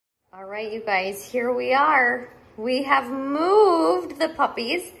All right, you guys, here we are. We have moved the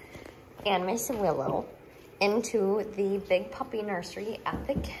puppies and Miss Willow into the big puppy nursery at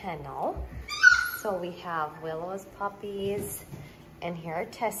the kennel. So we have Willow's puppies, and here are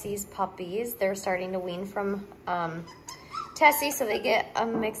Tessie's puppies. They're starting to wean from Tessie, so they get a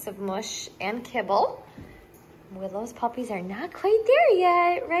mix of mush and kibble. Willow's puppies are not quite there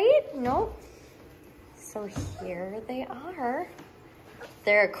yet, right? Nope. So here they are.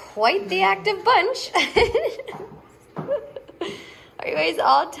 They're quite the active bunch. Are you guys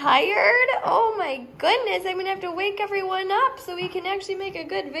all tired? Oh my goodness, I'm gonna have to wake everyone up so we can actually make a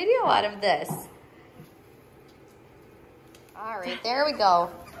good video out of this. All right, there we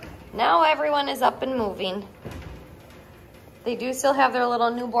go. Now everyone is up and moving. They do still have their little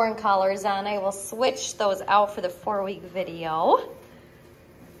newborn collars on. I will switch those out for the 4-week video.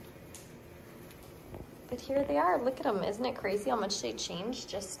 But here they are. Look at them. Isn't it crazy how much they changed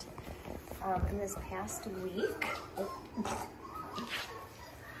just in this past week?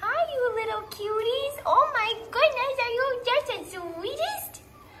 Hi, you little cuties. Oh my goodness, are you just the sweetest?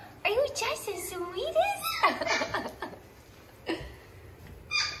 Are you just the sweetest?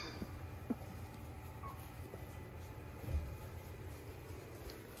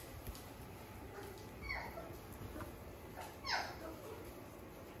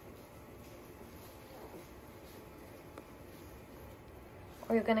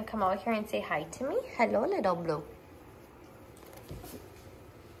 Are you gonna come out here and say hi to me? Hello, little blue.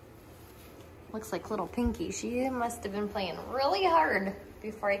 Looks like little Pinky. She must have been playing really hard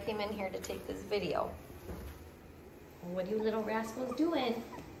before I came in here to take this video. What are you little rascals doing?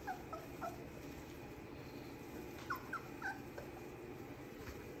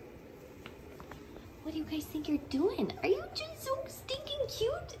 What do you guys think you're doing? Are you just so stinking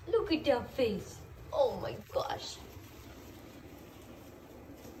cute? Look at that face. Oh my gosh.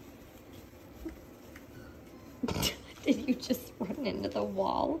 Did you just run into the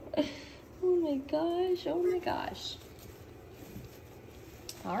wall? Oh my gosh, oh my gosh.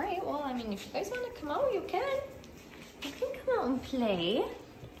 All right, well, I mean, if you guys want to come out, you can. You can come out and play.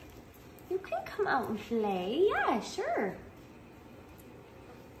 You can come out and play, yeah, sure.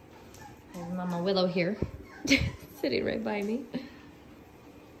 There's Mama Willow here, sitting right by me.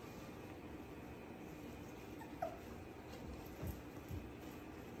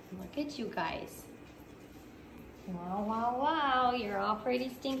 Look at you guys. Wow, wow, wow, you're all pretty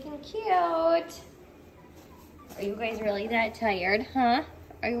stinking cute. Are you guys really that tired, huh?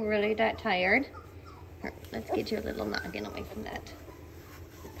 Are you really that tired? Here, let's get your little noggin away from that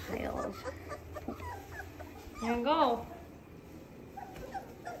pile of poop. There you go.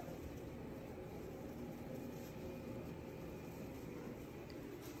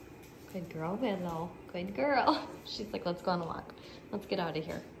 Good girl, Willow. Good girl. She's like, let's go on a walk. Let's get out of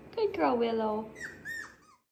here. Good girl, Willow.